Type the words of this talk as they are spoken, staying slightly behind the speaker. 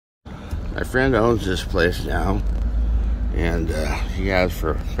My friend owns this place now, and he has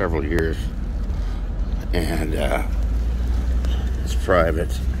for several years, and it's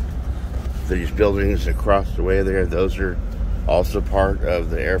private. These buildings across the way there, those are also part of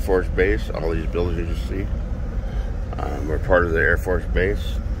the Air Force Base. All these buildings you see, we're part of the Air Force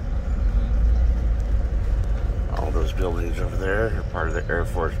Base. All those buildings over there are part of the Air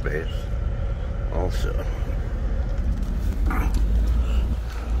Force Base also.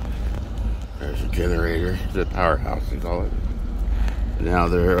 There's a generator, the powerhouse they call it. Now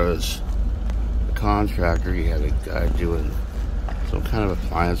there was a contractor, he had a guy doing some kind of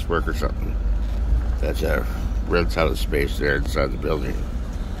appliance work or something. That's rents out of space there inside the building.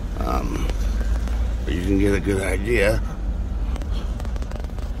 But you can get a good idea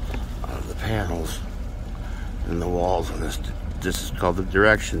of the panels and the walls on this. This is called the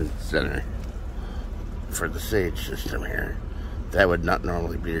Direction Center for the Sage system here. That would not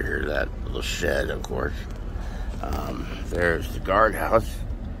normally be here, that little shed, of course. There's the guardhouse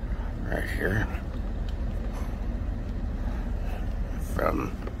right here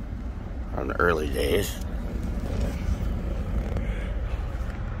from the early days.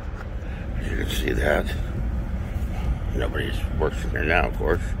 As you can see that. Nobody's working here now, of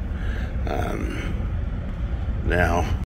course. Now